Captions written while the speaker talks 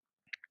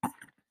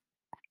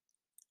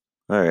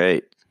All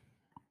right.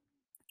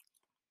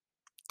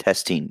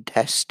 Testing,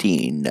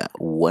 testing.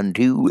 One,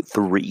 two,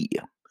 three.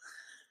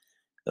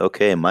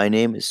 Okay, my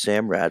name is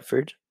Sam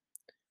Radford.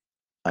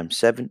 I'm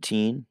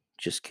 17.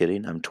 Just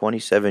kidding. I'm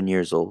 27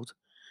 years old.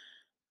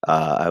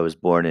 I was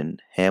born in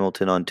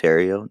Hamilton,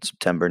 Ontario on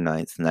September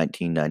 9th,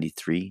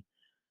 1993.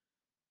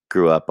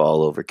 Grew up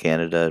all over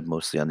Canada,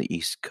 mostly on the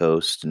East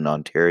Coast in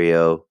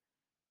Ontario.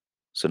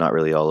 So, not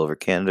really all over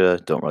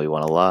Canada. Don't really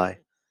want to lie.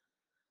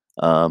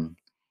 Um,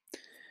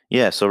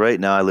 yeah, so right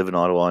now I live in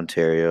Ottawa,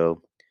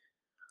 Ontario.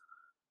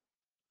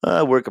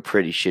 I work a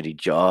pretty shitty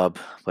job,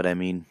 but I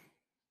mean,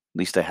 at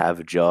least I have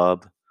a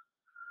job.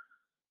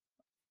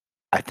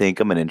 I think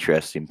I'm an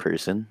interesting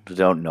person. I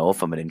don't know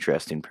if I'm an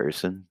interesting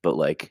person, but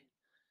like,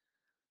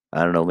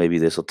 I don't know, maybe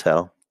this will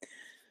tell.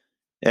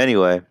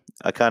 Anyway,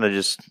 I kind of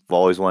just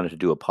always wanted to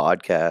do a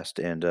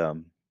podcast and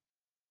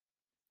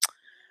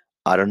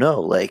I don't know,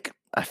 like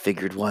I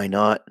figured why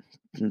not?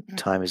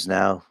 Time is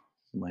now.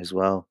 Might as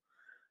well.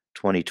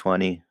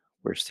 2020,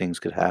 worst things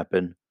could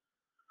happen.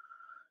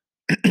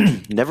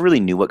 Never really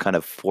knew what kind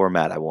of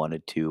format I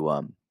wanted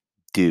to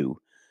do,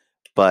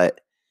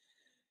 but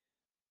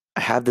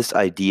I have this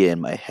idea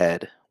in my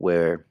head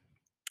where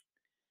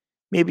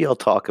maybe I'll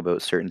talk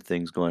about certain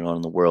things going on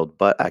in the world,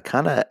 but I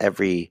kind of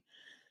every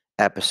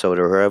episode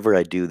or wherever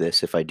I do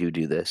this, if I do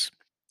this,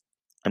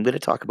 I'm going to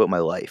talk about my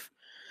life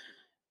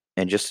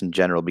and just in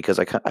general because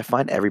I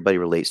find everybody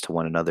relates to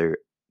one another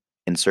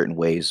in certain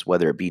ways,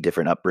 whether it be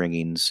different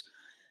upbringings,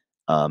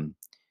 um,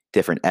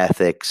 different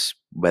ethics,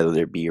 whether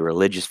there be a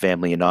religious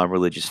family, a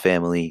non-religious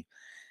family.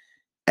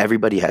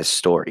 Everybody has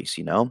stories,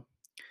 you know.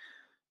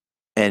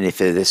 And if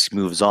this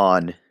moves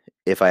on,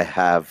 if I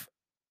have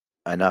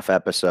enough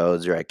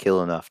episodes or I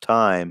kill enough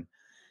time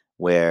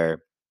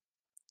where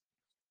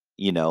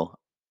you know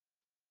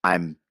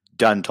I'm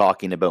done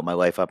talking about my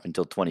life up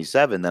until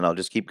 27, then I'll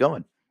just keep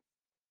going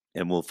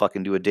and we'll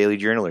fucking do a daily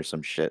journal or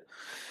some shit.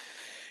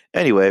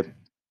 Anyway,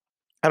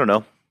 I don't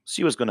know.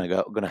 See what's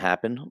gonna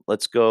happen.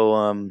 Let's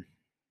go.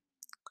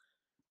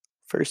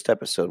 First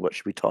episode. What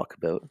should we talk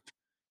about?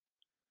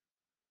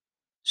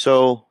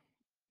 So,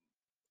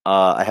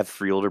 I have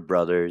three older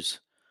brothers.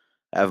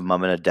 I have a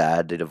mom and a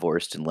dad. They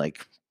divorced in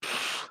like,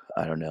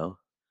 I don't know,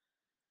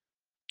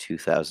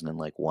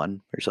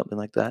 2001 or something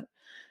like that.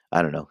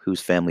 I don't know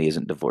whose family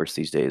isn't divorced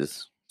these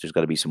days. There's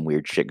got to be some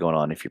weird shit going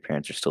on if your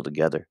parents are still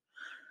together.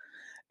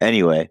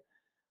 Anyway,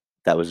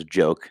 that was a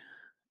joke.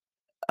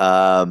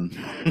 Um,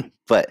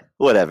 but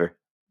whatever.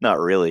 Not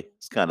really.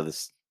 It's kind of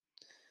this.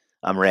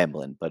 I'm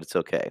rambling, but it's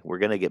okay. We're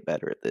gonna get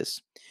better at this.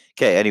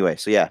 Okay. Anyway,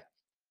 so yeah,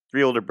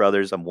 three older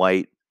brothers. I'm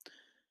white,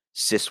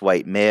 cis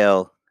white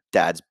male.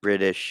 Dad's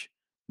British.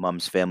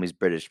 Mom's family's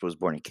British. Was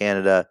born in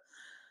Canada.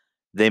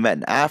 They met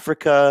in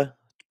Africa.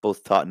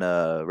 Both taught in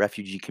a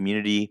refugee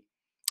community.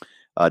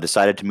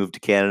 Decided to move to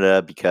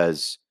Canada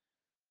because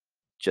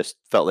just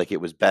felt like it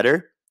was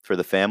better for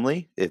the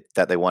family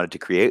that they wanted to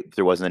create.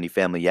 There wasn't any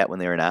family yet when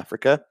they were in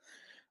Africa.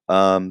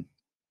 Um,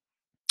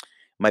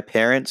 my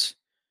parents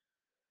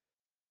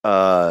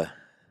uh,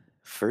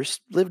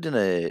 first lived in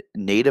a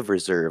native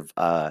reserve.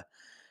 I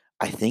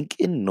think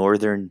in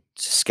northern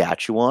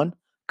Saskatchewan.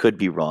 Could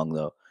be wrong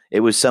though. It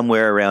was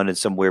somewhere around in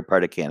some weird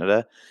part of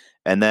Canada.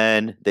 And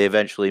then they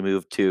eventually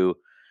moved to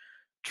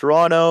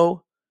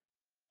Toronto,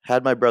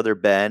 had my brother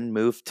Ben,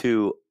 moved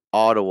to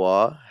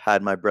Ottawa,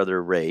 had my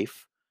brother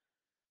Rafe.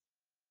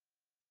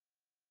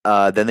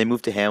 Then they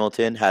moved to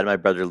Hamilton, had my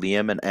brother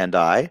Liam and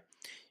I.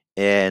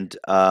 And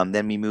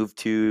then we moved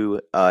to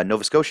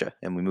Nova Scotia,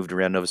 and we moved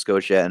around Nova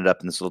Scotia, ended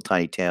up in this little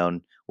tiny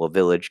town, well,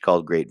 village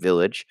called Great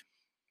Village.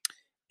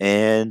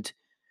 And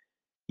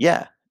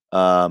yeah,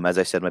 as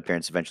I said, my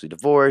parents eventually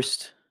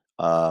divorced.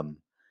 Um,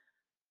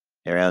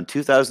 Around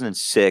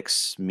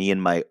 2006, me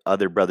and my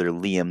other brother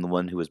Liam, the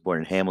one who was born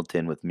in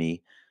Hamilton with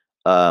me,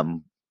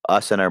 um,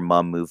 us and our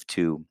mom moved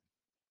to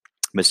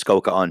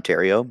Muskoka,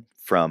 Ontario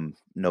from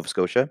Nova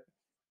Scotia.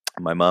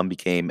 My mom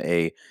became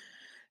a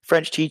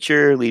French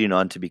teacher, leading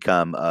on to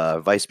become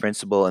a vice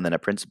principal and then a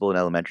principal in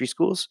elementary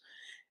schools.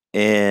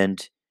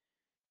 And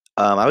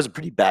I was a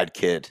pretty bad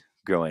kid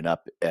growing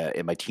up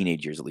in my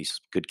teenage years, at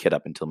least good kid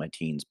up until my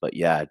teens. But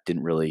yeah,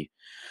 didn't really,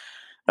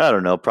 I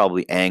don't know,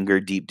 probably anger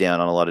deep down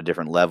on a lot of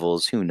different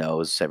levels. Who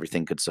knows?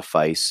 Everything could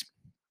suffice.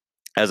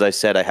 As I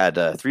said, I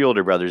had three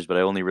older brothers, but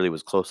I only really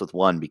was close with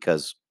one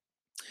because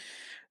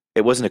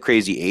it wasn't a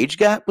crazy age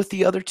gap with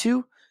the other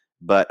two.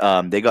 But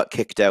they got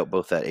kicked out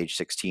both at age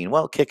 16.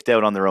 Well, kicked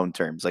out on their own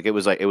terms. Like it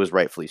was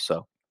rightfully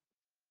so.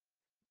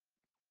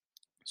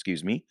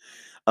 Excuse me.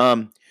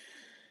 Um,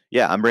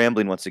 yeah, I'm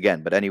rambling once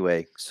again. But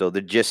anyway, so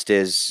the gist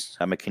is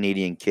I'm a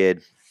Canadian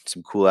kid,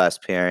 some cool ass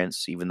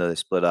parents, even though they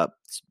split up.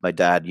 My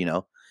dad,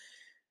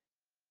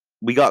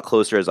 we got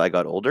closer as I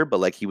got older, but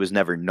like he was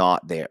never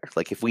not there.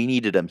 Like if we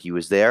needed him, he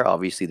was there.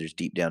 Obviously, there's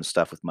deep down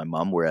stuff with my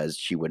mom, whereas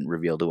she wouldn't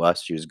reveal to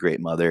us. She was a great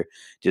mother,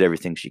 did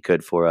everything she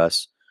could for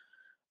us.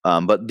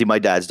 But my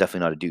dad's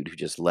definitely not a dude who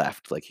just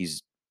left. Like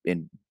he's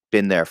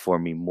been there for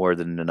me more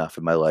than enough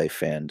in my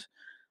life, and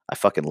I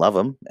fucking love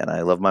him, and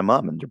I love my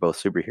mom, and they're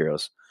both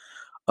superheroes.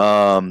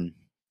 Um,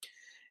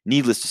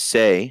 needless to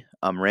say,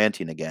 I'm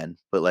ranting again,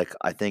 but like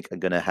I think I'm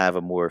gonna have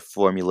a more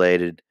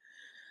formulated,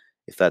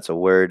 if that's a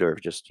word, or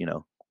just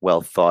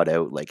well thought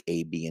out, like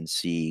A, B, and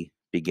C,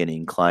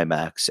 beginning,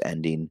 climax,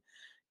 ending,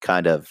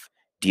 kind of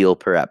deal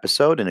per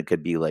episode, and it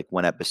could be like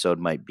one episode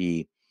might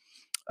be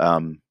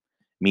um,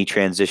 me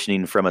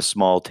transitioning from a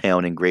small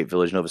town in Great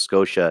Village, Nova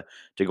Scotia,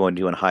 to going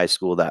to a high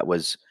school that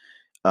was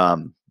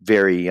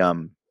very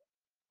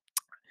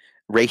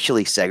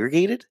racially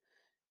segregated.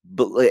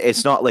 But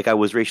it's not like I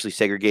was racially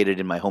segregated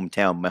in my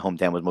hometown. My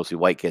hometown was mostly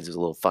white kids. There's a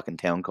little fucking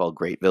town called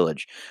Great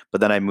Village.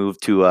 But then I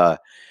moved to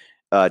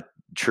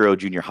Truro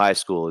Junior High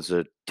School. Is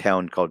a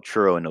town called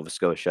Truro in Nova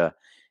Scotia,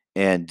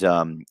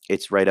 and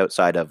it's right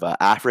outside of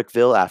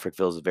Africville.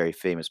 Africville is a very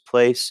famous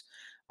place.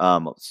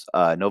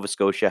 Nova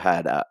Scotia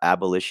had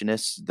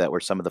abolitionists that were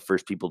some of the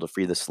first people to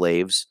free the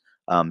slaves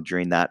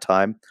during that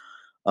time.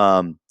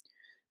 Um,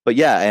 but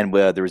yeah, and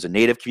there was a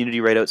native community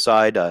right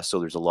outside,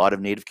 so there's a lot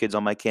of native kids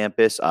on my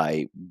campus.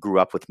 I grew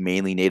up with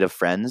mainly native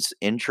friends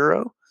in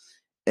Truro,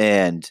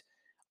 and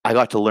I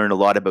got to learn a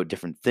lot about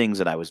different things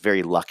that I was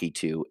very lucky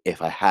to if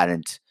I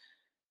hadn't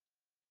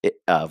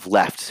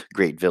left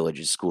Great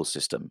Village's school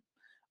system.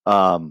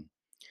 Um,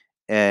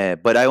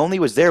 but I only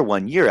was there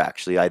 1 year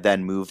actually. I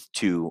then moved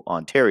to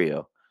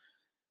Ontario.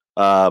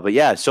 But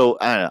yeah, so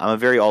I don't know, I'm a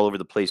very all over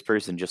the place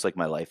person, just like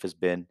my life has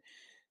been.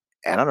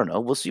 And I don't know.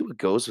 We'll see what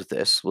goes with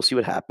this. We'll see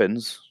what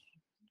happens.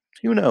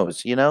 Who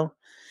knows?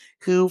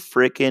 Who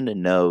freaking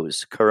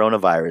knows?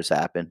 Coronavirus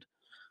happened.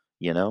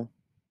 You know.